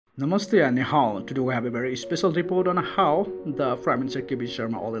Namaste and Nihao. Today we have a very special report on how the Prime Minister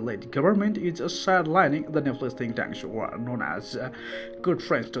Sharma-led government is sidelining the Nepalese think tanks who are known as good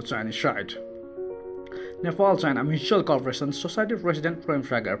friends to Chinese side. Nepal-China Mutual Cooperation Society President Prem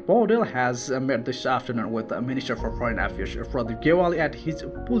Poudel has met this afternoon with the Minister for Foreign Affairs Gyawali at his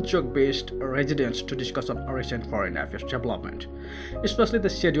Pulchok-based residence to discuss on recent foreign affairs development, especially the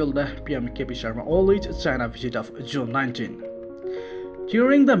scheduled PM KP Sharma-led China visit of June 19.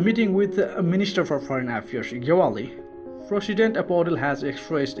 During the meeting with the Minister for Foreign Affairs Gyawali, President Poudel has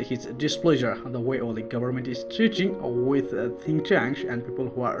expressed his displeasure on the way the government is treating with think tanks and people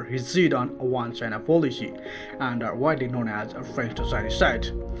who are rigid on one China policy and are widely known as friends to Chinese side.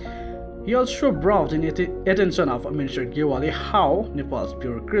 He also brought in attention of Minister Gyawali how Nepal's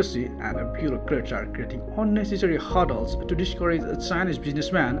bureaucracy and bureaucrats are creating unnecessary hurdles to discourage Chinese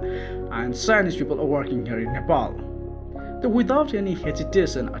businessmen and Chinese people working here in Nepal. Without any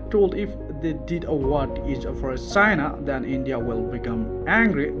hesitation, told if they did what is for China, then India will become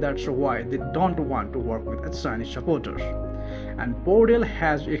angry. That's why they don't want to work with Chinese supporters. And Poudel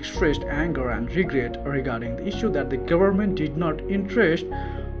has expressed anger and regret regarding the issue that the government did not interest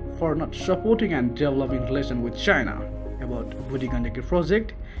for not supporting and developing relations with China about Budi Gandaki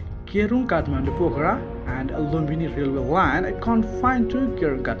project, Kerung Kathmandu Pokhara, and Lumbini railway line confined to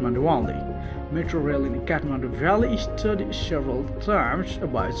Kathmandu only. Metro rail in Kathmandu Valley is studied several times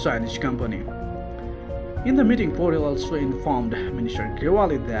by Chinese company. In the meeting, Poudel also informed Minister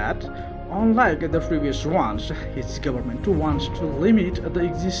Gyawali that, unlike the previous ones, his government wants to limit the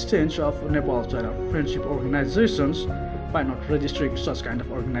existence of Nepal-China friendship organizations by not registering such kind of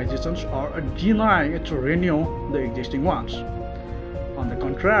organizations or denying to renew the existing ones. On the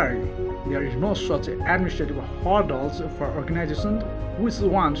contrary, there is no such administrative hurdles for organizations which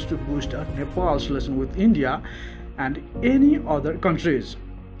wants to boost Nepal's relation with India and any other countries.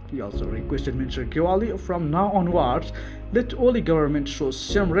 He also requested Minister Gyawali from now onwards let all the government show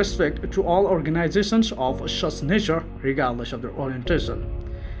same respect to all organizations of such nature regardless of their orientation.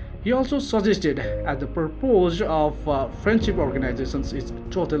 He also suggested that the purpose of friendship organizations is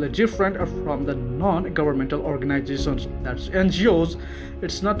totally different from the non-governmental organizations, that's NGOs.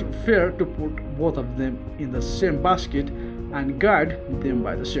 It's not fair to put both of them in the same basket and guide them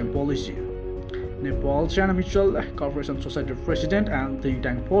by the same policy. Nepal-China Mutual Cooperation Society President and think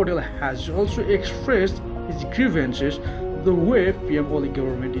tank Poudel has also expressed his grievances the way PM Oli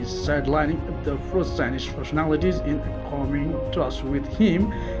government is sidelining the pro-Chinese personalities in coming talks with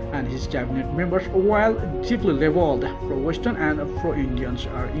him and his cabinet members, while deeply leveled pro-Western and pro-Indians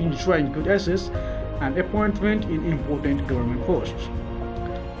are enjoying good access and appointment in important government posts.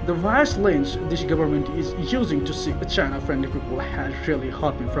 The vast lens this government is using to seek China-friendly people has really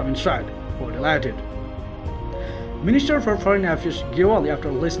hurt me from inside, Poudel added. Minister for Foreign Affairs Gyawali,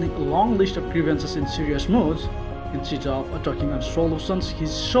 after listening a long list of grievances in serious moods, instead of talking on solutions, he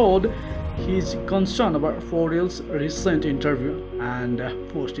showed his concern about Poudel's recent interview and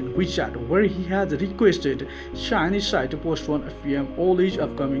post in WeChat, where he had requested Chinese side to postpone PM Oli's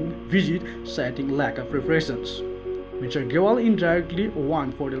upcoming visit, citing lack of preparations. Mr. Gyawali indirectly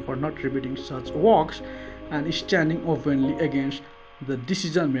warned Poudel for not repeating such works and standing openly against the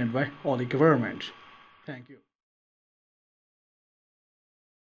decision made by Oli government. Thank you.